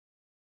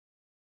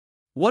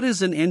What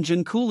is an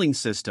engine cooling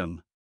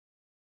system?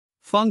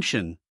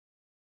 Function.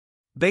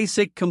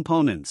 Basic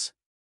components.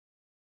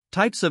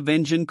 Types of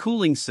engine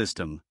cooling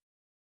system.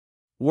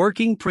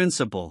 Working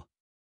principle.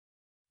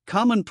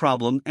 Common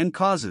problem and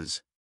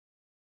causes.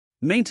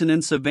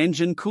 Maintenance of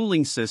engine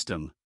cooling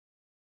system.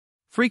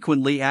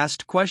 Frequently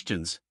asked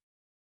questions.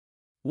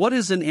 What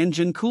is an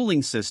engine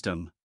cooling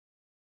system?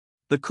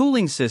 The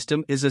cooling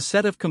system is a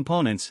set of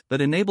components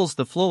that enables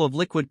the flow of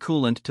liquid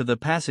coolant to the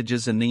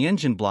passages in the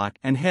engine block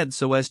and head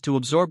so as to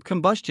absorb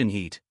combustion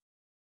heat.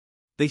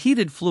 The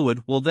heated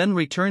fluid will then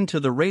return to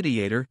the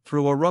radiator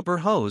through a rubber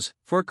hose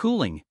for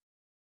cooling.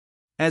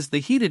 As the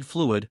heated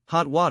fluid,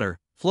 hot water,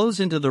 flows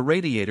into the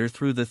radiator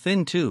through the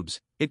thin tubes,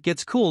 it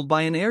gets cooled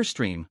by an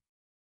airstream.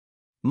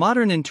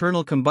 Modern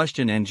internal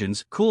combustion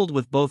engines cooled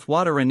with both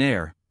water and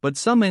air, but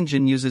some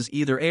engine uses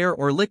either air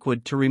or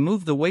liquid to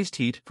remove the waste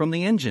heat from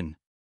the engine.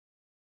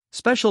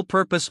 Special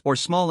purpose or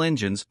small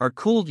engines are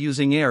cooled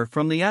using air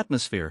from the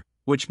atmosphere,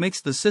 which makes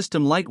the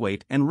system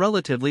lightweight and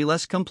relatively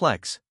less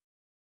complex.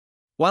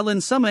 While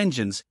in some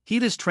engines,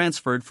 heat is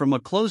transferred from a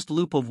closed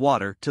loop of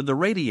water to the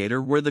radiator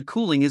where the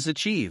cooling is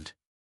achieved.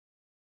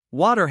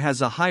 Water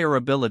has a higher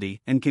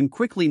ability and can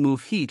quickly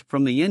move heat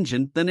from the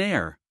engine than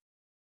air.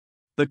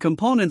 The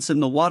components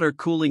in the water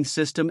cooling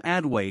system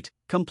add weight,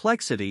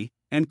 complexity,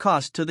 and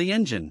cost to the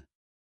engine.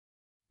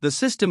 The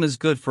system is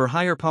good for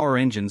higher power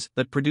engines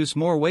that produce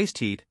more waste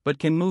heat but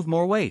can move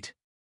more weight.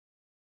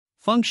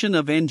 Function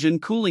of engine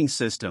cooling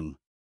system.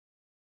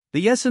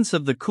 The essence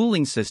of the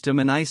cooling system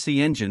in IC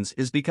engines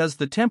is because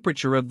the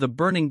temperature of the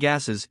burning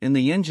gases in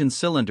the engine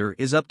cylinder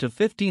is up to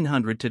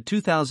 1500 to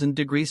 2000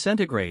 degrees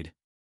centigrade.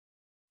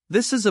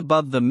 This is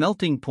above the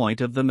melting point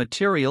of the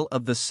material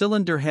of the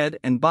cylinder head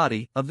and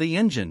body of the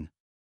engine.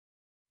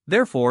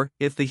 Therefore,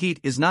 if the heat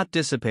is not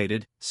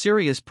dissipated,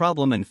 serious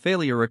problem and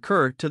failure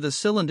occur to the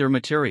cylinder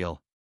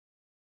material.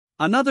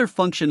 Another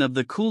function of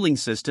the cooling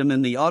system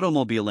in the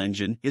automobile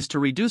engine is to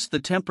reduce the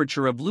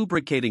temperature of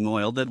lubricating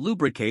oil that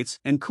lubricates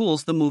and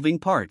cools the moving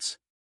parts.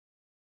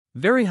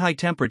 Very high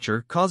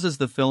temperature causes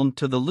the film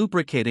to the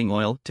lubricating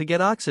oil to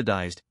get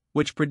oxidized,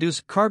 which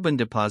produce carbon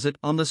deposit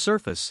on the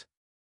surface.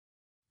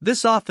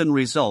 This often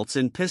results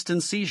in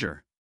piston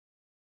seizure,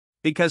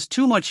 because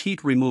too much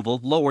heat removal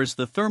lowers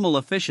the thermal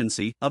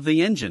efficiency of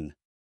the engine.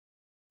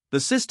 The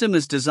system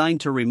is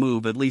designed to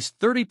remove at least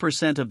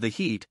 30% of the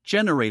heat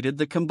generated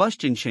the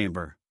combustion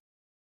chamber.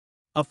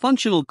 A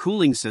functional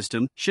cooling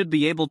system should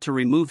be able to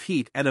remove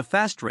heat at a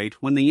fast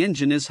rate when the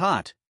engine is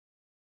hot.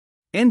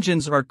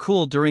 Engines are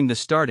cooled during the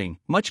starting.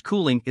 Much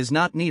cooling is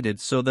not needed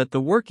so that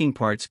the working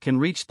parts can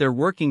reach their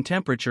working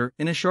temperature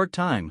in a short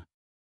time.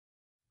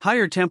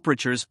 Higher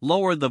temperatures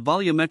lower the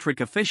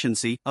volumetric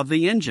efficiency of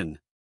the engine.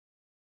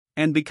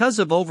 And because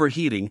of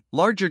overheating,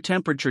 larger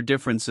temperature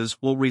differences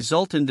will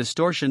result in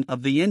distortion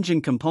of the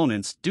engine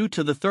components due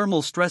to the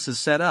thermal stresses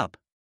set up.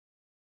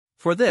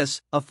 For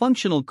this, a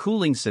functional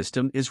cooling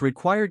system is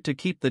required to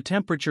keep the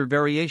temperature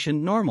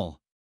variation normal.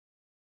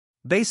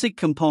 Basic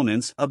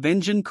components of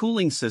engine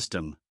cooling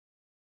system.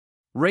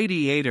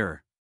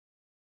 Radiator.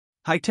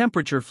 High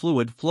temperature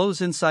fluid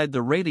flows inside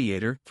the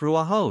radiator through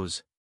a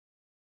hose.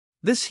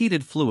 This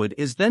heated fluid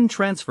is then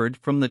transferred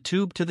from the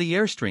tube to the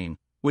airstream,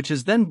 which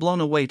is then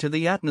blown away to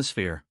the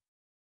atmosphere.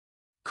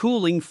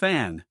 Cooling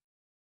fan.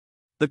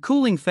 The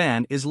cooling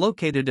fan is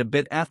located a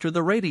bit after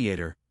the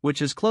radiator,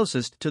 which is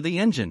closest to the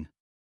engine.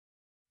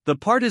 The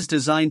part is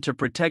designed to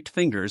protect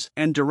fingers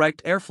and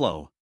direct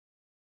airflow.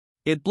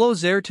 It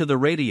blows air to the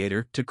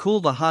radiator to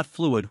cool the hot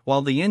fluid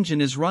while the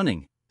engine is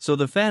running, so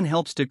the fan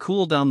helps to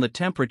cool down the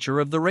temperature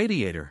of the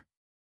radiator.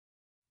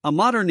 A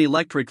modern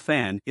electric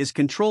fan is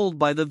controlled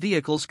by the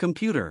vehicle's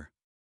computer.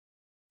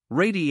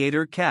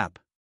 Radiator cap.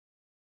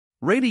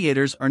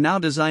 Radiators are now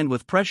designed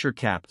with pressure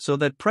cap so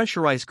that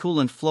pressurized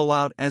coolant flow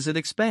out as it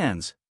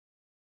expands.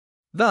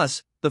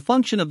 Thus, the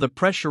function of the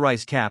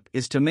pressurized cap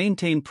is to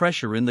maintain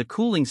pressure in the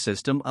cooling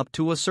system up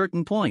to a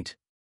certain point.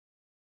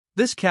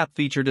 This cap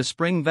featured a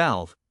spring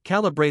valve,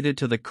 calibrated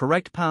to the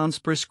correct pounds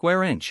per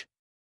square inch.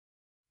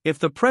 If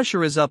the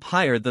pressure is up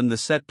higher than the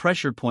set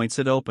pressure points,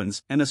 it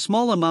opens and a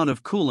small amount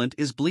of coolant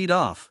is bleed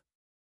off.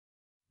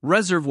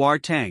 Reservoir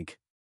tank.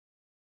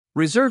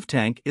 Reserve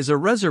tank is a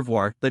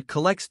reservoir that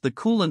collects the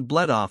coolant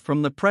bled off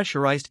from the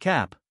pressurized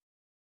cap.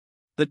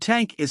 The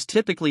tank is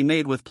typically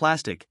made with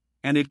plastic,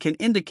 and it can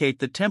indicate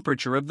the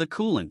temperature of the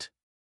coolant.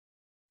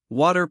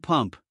 Water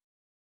pump.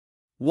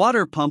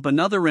 Water pump,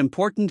 another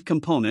important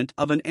component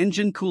of an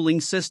engine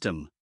cooling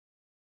system.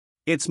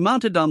 It's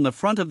mounted on the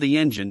front of the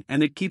engine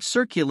and it keeps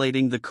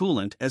circulating the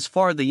coolant as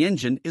far as the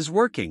engine is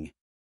working.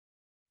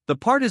 The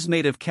part is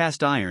made of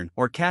cast iron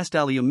or cast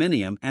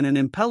aluminium and an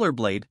impeller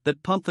blade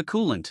that pump the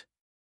coolant.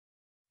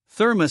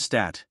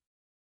 Thermostat.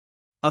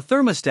 A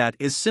thermostat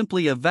is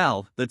simply a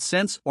valve that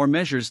senses or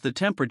measures the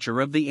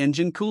temperature of the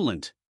engine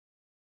coolant.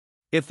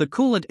 If the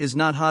coolant is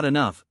not hot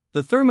enough,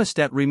 the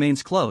thermostat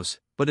remains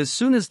close, but as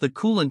soon as the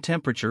coolant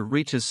temperature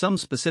reaches some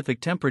specific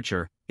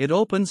temperature, it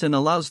opens and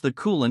allows the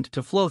coolant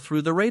to flow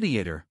through the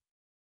radiator.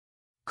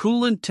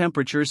 Coolant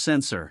temperature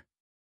sensor.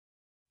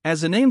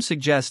 As the name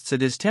suggests,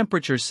 it is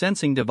temperature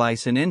sensing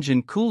device and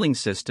engine cooling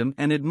system,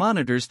 and it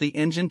monitors the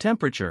engine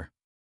temperature.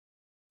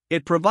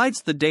 It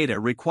provides the data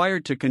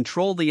required to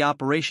control the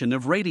operation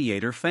of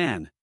radiator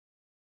fan.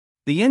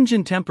 The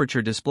engine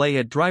temperature display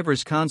at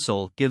driver's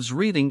console gives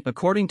reading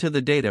according to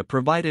the data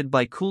provided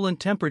by coolant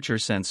temperature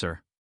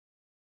sensor.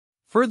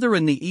 Further,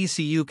 in the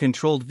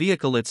ECU-controlled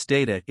vehicle, its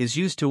data is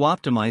used to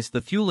optimize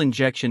the fuel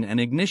injection and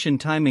ignition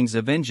timings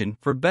of engine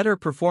for better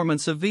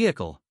performance of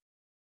vehicle.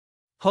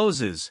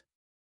 Hoses.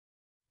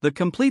 The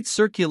complete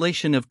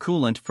circulation of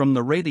coolant from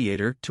the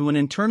radiator to an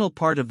internal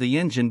part of the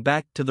engine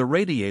back to the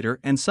radiator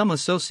and some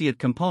associate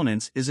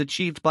components is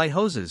achieved by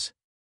hoses.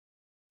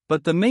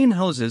 But the main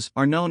hoses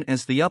are known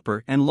as the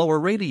upper and lower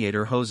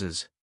radiator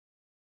hoses.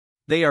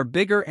 They are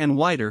bigger and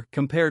wider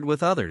compared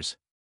with others.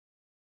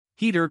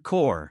 Heater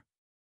core.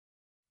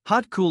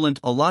 Hot coolant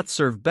a lot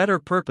serve better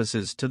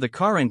purposes to the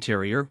car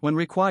interior when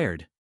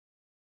required.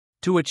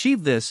 To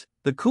achieve this,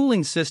 the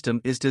cooling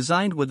system is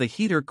designed with a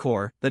heater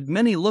core that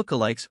many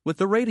lookalikes with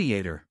the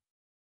radiator.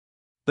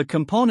 The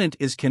component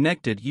is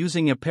connected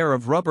using a pair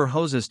of rubber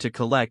hoses to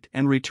collect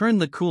and return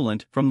the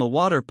coolant from the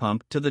water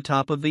pump to the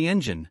top of the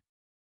engine.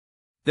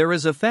 There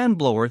is a fan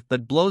blower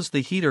that blows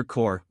the heater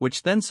core,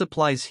 which then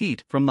supplies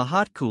heat from the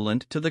hot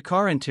coolant to the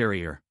car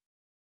interior.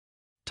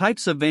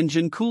 Types of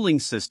engine cooling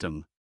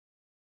system.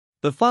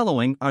 The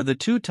following are the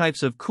two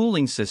types of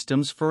cooling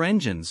systems for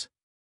engines.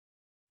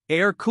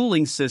 Air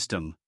cooling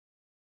system.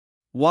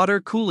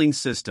 Water cooling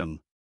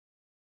system.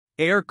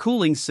 Air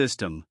cooling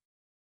system.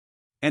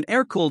 An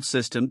air-cooled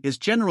system is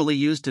generally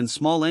used in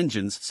small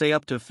engines, say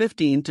up to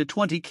 15 to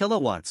 20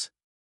 kilowatts.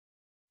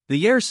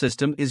 The air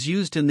system is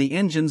used in the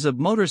engines of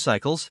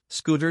motorcycles,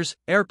 scooters,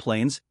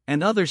 airplanes,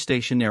 and other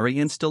stationary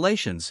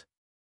installations.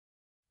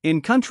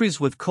 In countries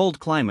with cold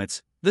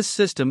climates, this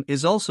system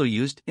is also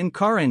used in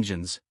car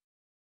engines.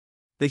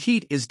 The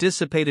heat is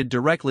dissipated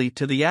directly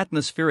to the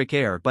atmospheric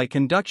air by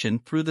conduction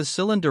through the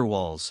cylinder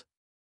walls.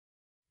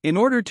 In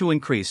order to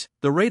increase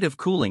the rate of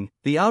cooling,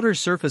 the outer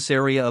surface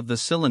area of the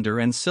cylinder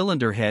and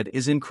cylinder head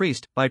is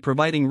increased by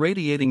providing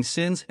radiating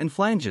sins and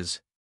flanges.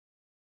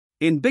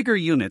 In bigger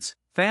units,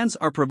 fans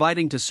are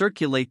providing to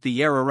circulate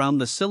the air around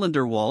the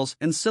cylinder walls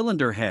and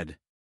cylinder head.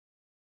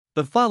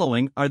 The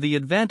following are the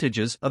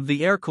advantages of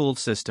the air-cooled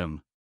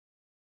system.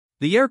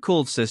 The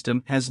air-cooled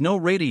system has no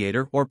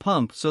radiator or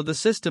pump, so the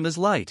system is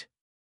light.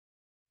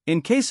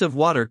 In case of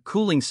water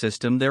cooling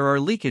system, there are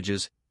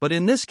leakages, but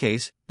in this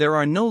case, there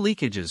are no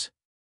leakages.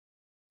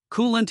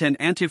 Coolant and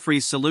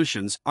antifreeze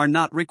solutions are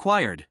not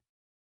required.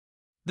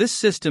 This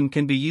system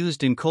can be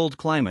used in cold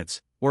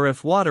climates, where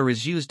if water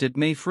is used it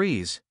may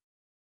freeze.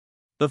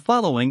 The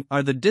following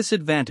are the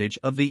disadvantage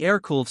of the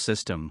air-cooled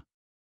system.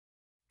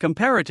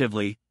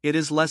 Comparatively, it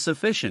is less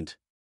efficient.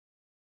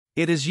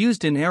 It is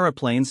used in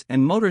aeroplanes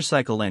and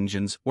motorcycle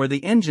engines where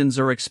the engines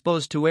are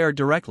exposed to air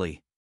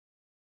directly.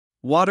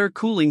 Water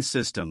cooling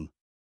system.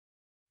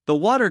 The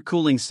water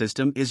cooling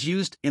system is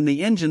used in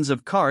the engines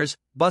of cars,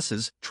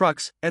 buses,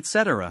 trucks,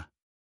 etc.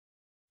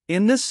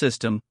 In this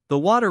system, the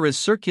water is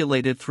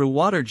circulated through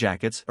water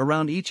jackets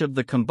around each of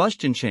the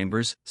combustion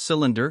chambers,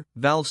 cylinder,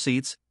 valve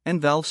seats,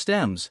 and valve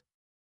stems.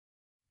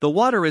 The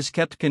water is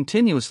kept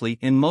continuously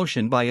in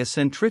motion by a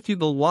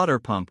centrifugal water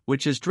pump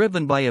which is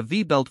driven by a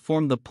V-belt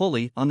form the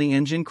pulley on the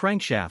engine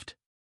crankshaft.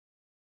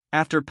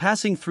 After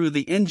passing through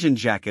the engine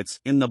jackets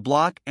in the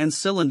block and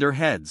cylinder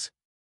heads,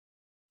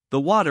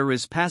 the water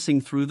is passing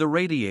through the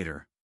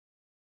radiator.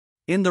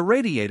 In the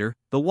radiator,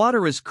 the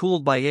water is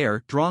cooled by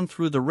air drawn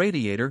through the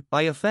radiator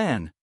by a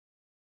fan.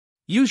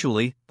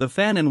 Usually, the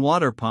fan and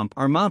water pump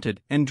are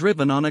mounted and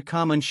driven on a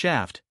common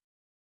shaft.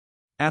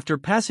 After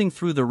passing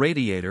through the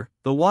radiator,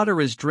 the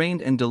water is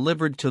drained and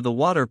delivered to the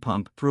water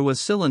pump through a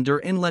cylinder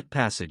inlet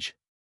passage.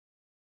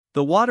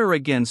 The water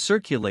again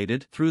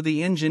circulated through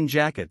the engine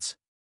jackets.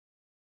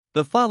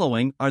 The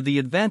following are the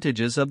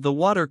advantages of the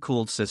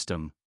water-cooled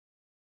system.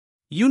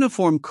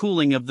 Uniform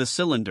cooling of the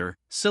cylinder,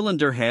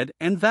 cylinder head,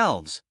 and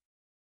valves.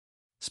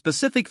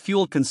 Specific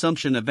fuel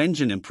consumption of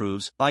engine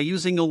improves by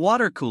using a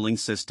water cooling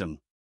system.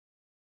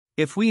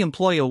 If we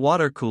employ a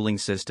water cooling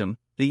system,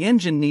 the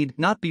engine need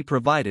not be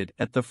provided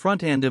at the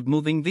front end of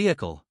moving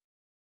vehicle.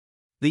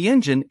 The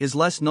engine is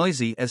less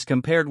noisy as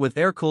compared with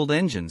air-cooled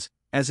engines,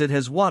 as it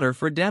has water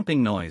for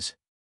damping noise.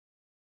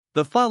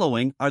 The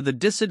following are the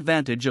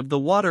disadvantage of the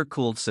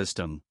water-cooled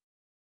system.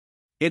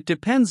 It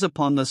depends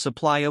upon the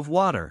supply of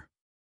water.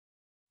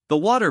 The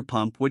water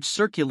pump which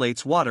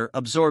circulates water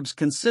absorbs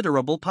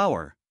considerable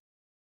power.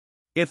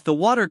 If the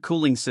water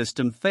cooling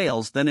system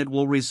fails, then it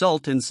will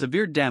result in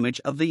severe damage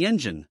of the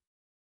engine.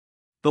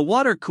 The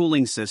water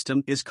cooling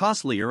system is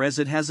costlier as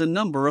it has a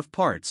number of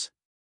parts.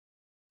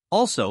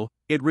 Also,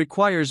 it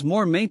requires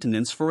more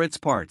maintenance for its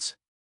parts.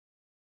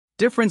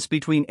 Difference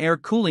between air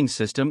cooling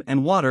system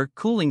and water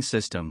cooling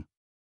system.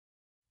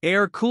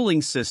 Air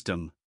cooling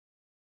system.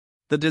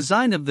 The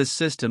design of this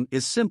system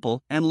is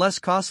simple and less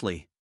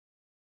costly.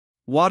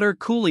 Water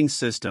cooling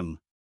system.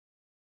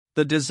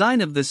 The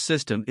design of this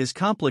system is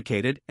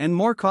complicated and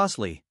more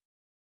costly.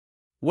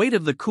 Weight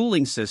of the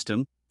cooling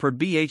system, per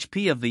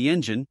bhp of the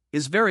engine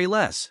is very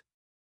less.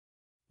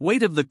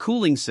 Weight of the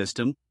cooling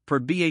system per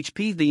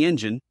bhp the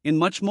engine in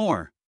much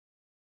more.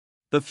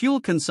 The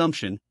fuel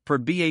consumption per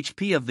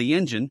bhp of the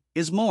engine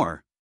is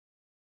more.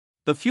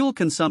 The fuel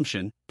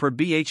consumption per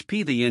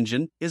bhp the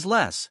engine is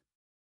less.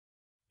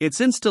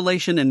 Its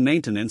installation and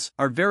maintenance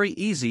are very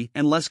easy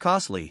and less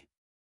costly.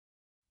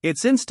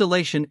 Its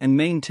installation and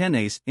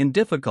maintenance is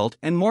difficult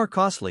and more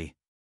costly.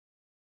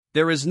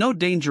 There is no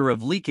danger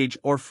of leakage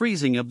or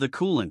freezing of the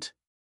coolant.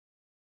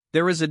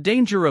 There is a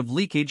danger of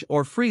leakage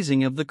or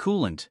freezing of the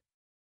coolant.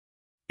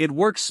 It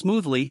works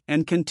smoothly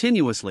and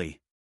continuously.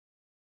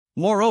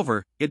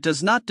 Moreover, it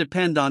does not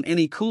depend on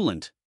any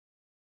coolant.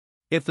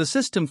 If the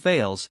system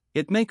fails,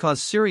 it may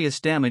cause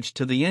serious damage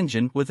to the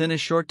engine within a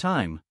short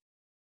time.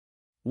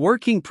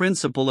 Working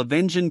principle of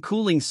engine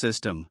cooling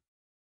system.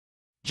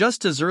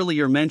 Just as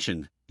earlier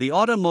mentioned, the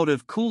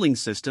automotive cooling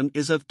system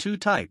is of two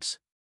types.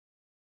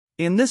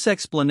 In this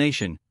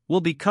explanation,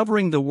 we'll be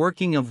covering the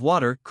working of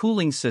water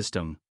cooling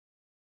system.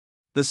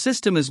 The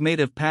system is made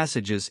of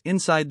passages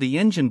inside the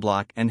engine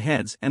block and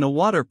heads and a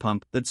water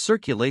pump that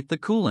circulate the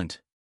coolant.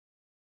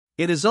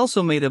 It is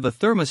also made of a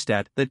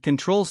thermostat that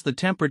controls the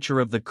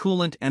temperature of the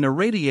coolant and a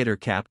radiator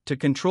cap to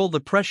control the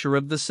pressure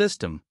of the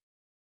system.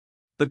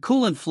 The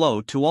coolant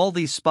flow to all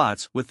these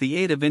spots with the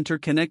aid of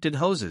interconnected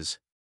hoses.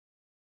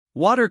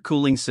 Water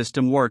cooling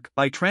system work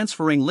by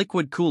transferring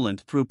liquid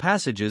coolant through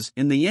passages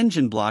in the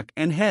engine block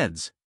and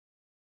heads.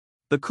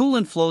 The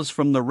coolant flows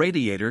from the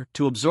radiator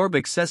to absorb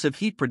excessive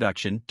heat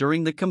production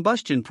during the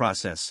combustion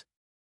process.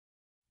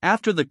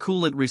 After the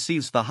coolant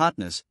receives the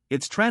hotness,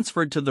 it's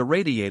transferred to the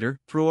radiator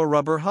through a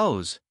rubber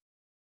hose.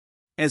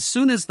 As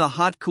soon as the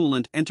hot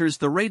coolant enters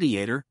the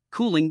radiator,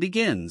 cooling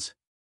begins.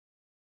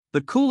 The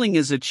cooling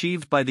is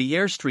achieved by the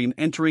airstream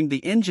entering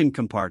the engine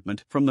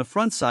compartment from the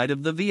front side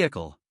of the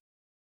vehicle.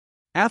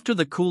 After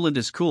the coolant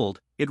is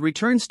cooled, it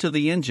returns to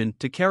the engine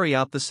to carry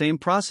out the same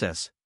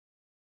process.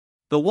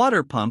 The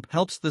water pump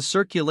helps the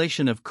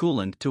circulation of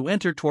coolant to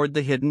enter toward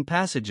the hidden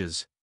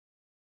passages.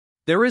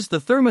 There is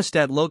the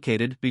thermostat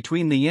located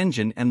between the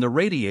engine and the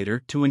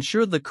radiator to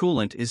ensure the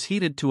coolant is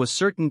heated to a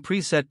certain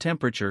preset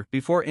temperature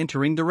before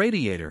entering the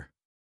radiator.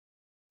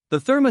 The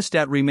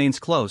thermostat remains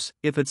close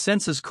if it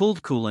senses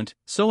cooled coolant,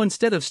 so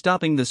instead of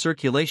stopping the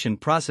circulation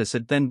process,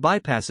 it then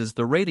bypasses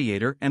the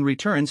radiator and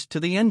returns to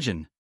the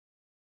engine.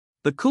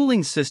 The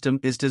cooling system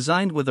is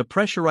designed with a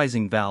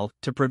pressurizing valve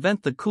to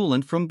prevent the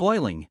coolant from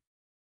boiling.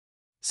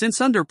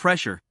 Since under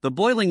pressure, the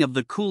boiling of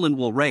the coolant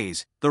will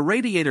raise, the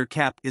radiator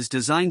cap is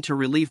designed to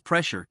relieve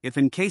pressure if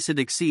in case it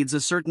exceeds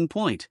a certain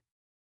point.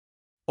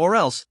 Or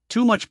else,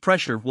 too much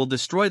pressure will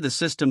destroy the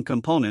system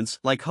components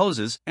like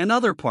hoses and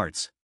other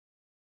parts.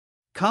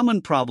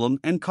 Common problem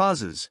and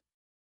causes.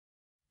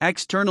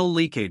 External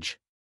leakage.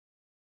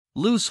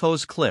 Loose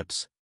hose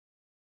clips.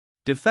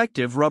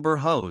 Defective rubber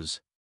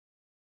hose.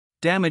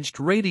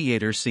 Damaged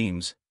radiator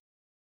seams.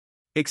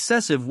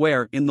 Excessive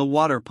wear in the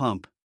water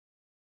pump.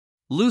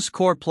 Loose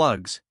core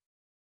plugs.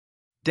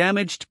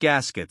 Damaged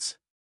gaskets.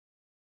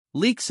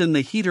 Leaks in the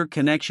heater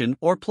connection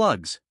or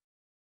plugs.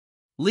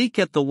 Leak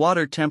at the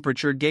water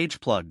temperature gauge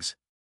plugs.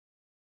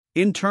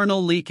 Internal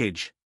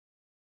leakage.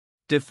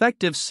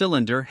 Defective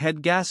cylinder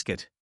head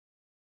gasket.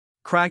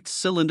 Cracked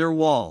cylinder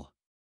wall.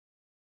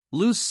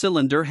 Loose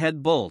cylinder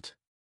head bolt.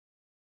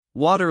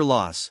 Water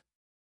loss.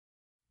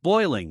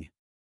 Boiling.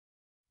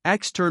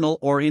 External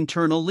or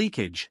internal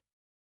leakage.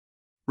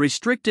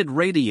 Restricted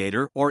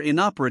radiator or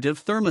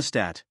inoperative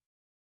thermostat.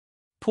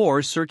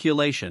 Poor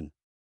circulation.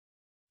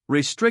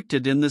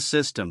 Restricted in the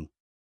system.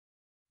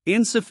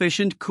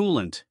 Insufficient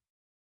coolant.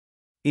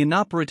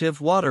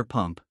 Inoperative water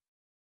pump.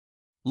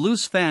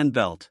 Loose fan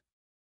belt.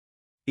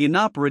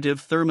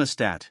 Inoperative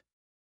thermostat.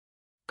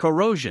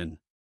 Corrosion.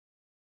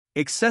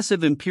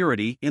 Excessive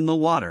impurity in the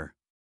water.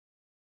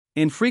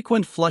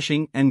 Infrequent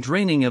flushing and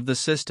draining of the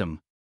system.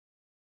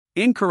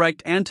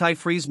 Incorrect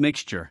antifreeze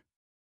mixture.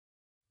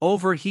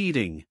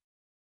 Overheating.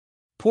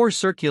 Poor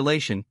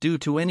circulation due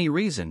to any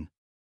reason.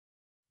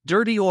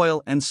 Dirty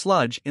oil and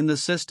sludge in the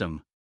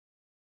system.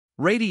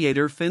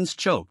 Radiator fins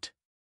choked.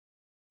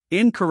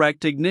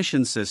 Incorrect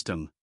ignition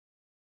system.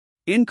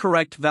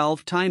 Incorrect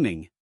valve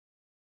timing.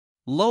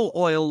 Low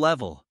oil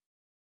level.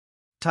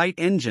 Tight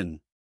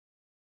engine.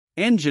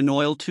 Engine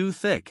oil too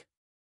thick.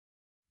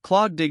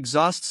 Clogged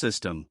exhaust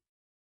system.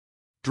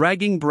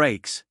 Dragging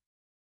brakes.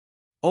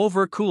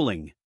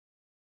 Overcooling.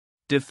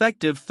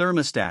 Defective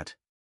thermostat.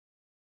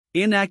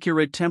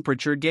 Inaccurate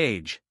temperature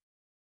gauge.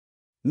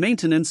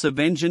 Maintenance of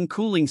engine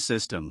cooling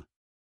system.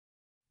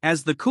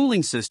 As the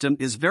cooling system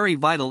is very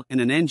vital in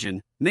an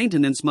engine,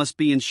 maintenance must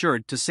be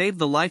ensured to save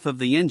the life of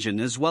the engine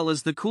as well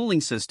as the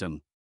cooling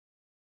system.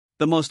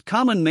 The most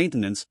common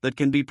maintenance that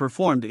can be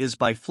performed is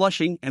by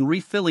flushing and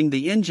refilling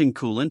the engine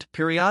coolant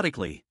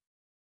periodically.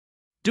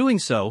 Doing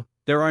so,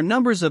 there are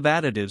numbers of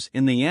additives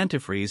in the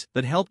antifreeze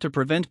that help to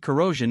prevent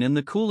corrosion in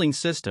the cooling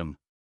system.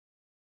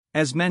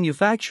 As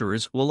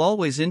manufacturers will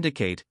always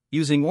indicate,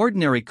 using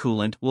ordinary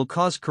coolant will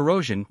cause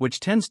corrosion,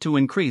 which tends to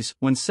increase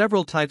when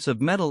several types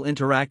of metal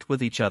interact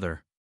with each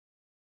other.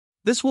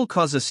 This will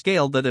cause a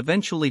scale that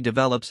eventually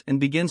develops and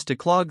begins to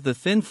clog the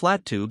thin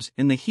flat tubes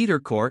in the heater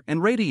core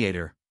and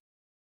radiator.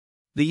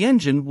 The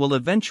engine will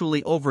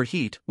eventually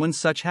overheat when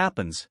such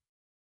happens.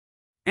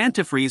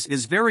 Antifreeze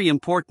is very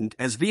important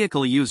as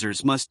vehicle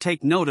users must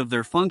take note of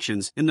their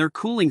functions in their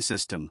cooling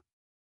system,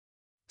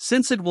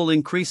 since it will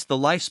increase the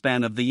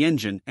lifespan of the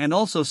engine and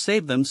also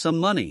save them some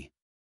money.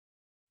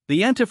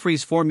 The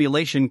antifreeze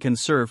formulation can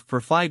serve for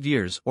 5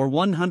 years or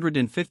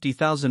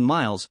 150,000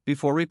 miles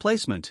before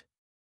replacement.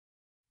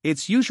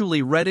 It's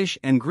usually reddish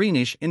and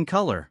greenish in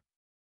color.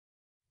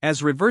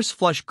 As reverse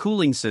flush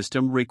cooling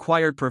system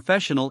require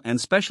professional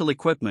and special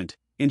equipment,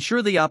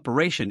 ensure the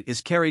operation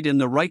is carried in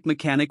the right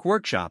mechanic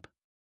workshop.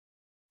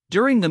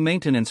 During the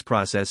maintenance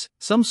process,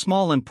 some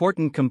small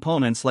important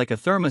components like a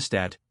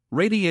thermostat,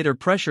 radiator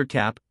pressure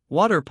cap,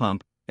 water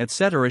pump,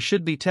 etc.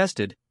 should be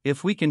tested,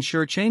 if we can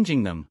sure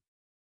changing them.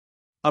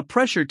 A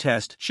pressure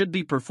test should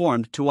be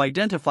performed to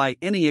identify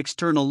any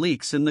external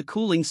leaks in the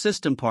cooling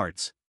system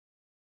parts.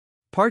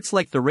 Parts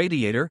like the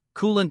radiator,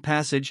 coolant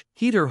passage,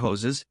 heater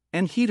hoses,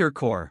 and heater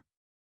core.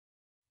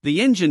 The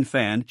engine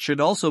fan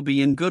should also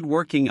be in good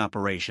working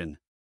operation.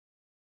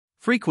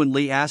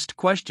 Frequently asked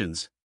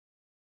questions.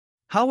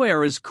 How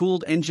air is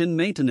cooled engine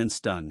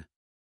maintenance done?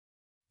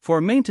 For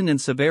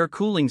maintenance of air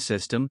cooling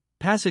system,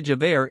 passage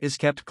of air is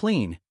kept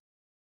clean.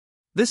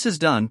 This is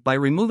done by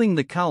removing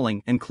the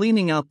cowling and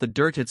cleaning out the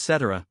dirt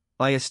etc.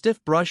 by a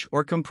stiff brush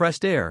or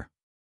compressed air.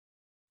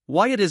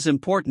 Why it is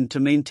important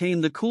to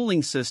maintain the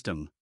cooling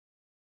system?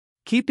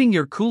 Keeping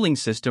your cooling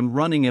system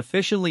running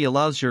efficiently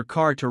allows your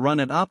car to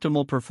run at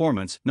optimal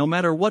performance no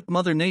matter what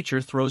Mother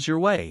Nature throws your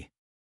way.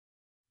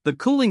 The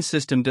cooling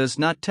system does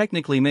not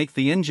technically make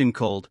the engine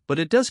cold, but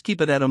it does keep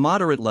it at a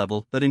moderate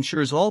level that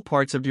ensures all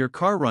parts of your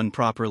car run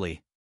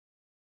properly.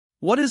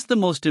 What is the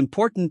most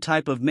important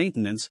type of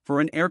maintenance for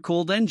an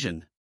air-cooled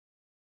engine?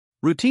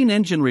 Routine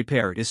engine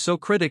repair is so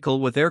critical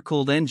with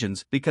air-cooled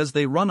engines because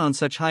they run on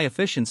such high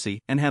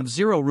efficiency and have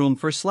zero room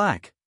for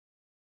slack.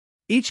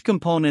 Each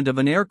component of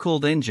an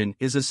air-cooled engine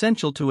is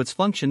essential to its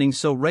functioning,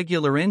 so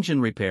regular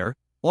engine repair,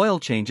 oil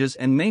changes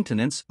and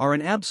maintenance are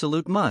an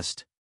absolute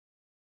must.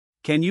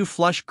 Can you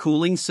flush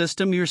cooling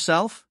system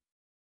yourself?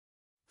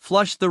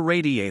 Flush the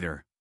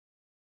radiator.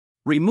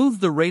 Remove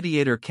the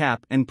radiator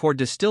cap and pour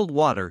distilled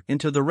water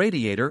into the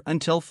radiator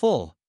until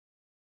full.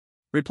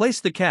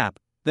 Replace the cap,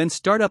 then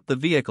start up the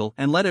vehicle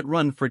and let it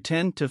run for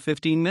 10 to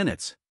 15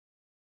 minutes.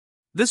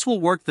 This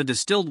will work the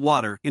distilled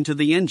water into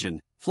the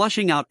engine,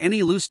 flushing out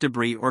any loose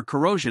debris or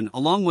corrosion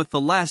along with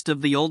the last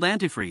of the old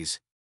antifreeze.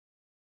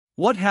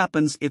 What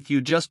happens if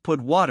you just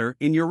put water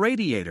in your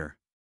radiator?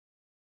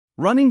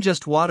 Running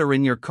just water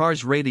in your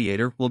car's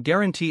radiator will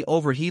guarantee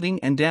overheating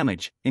and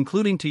damage,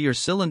 including to your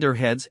cylinder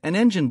heads and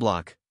engine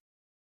block.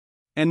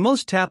 And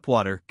most tap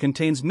water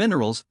contains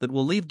minerals that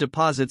will leave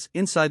deposits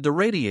inside the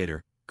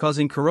radiator,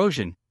 causing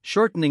corrosion,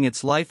 shortening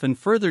its life and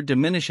further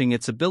diminishing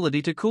its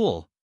ability to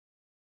cool.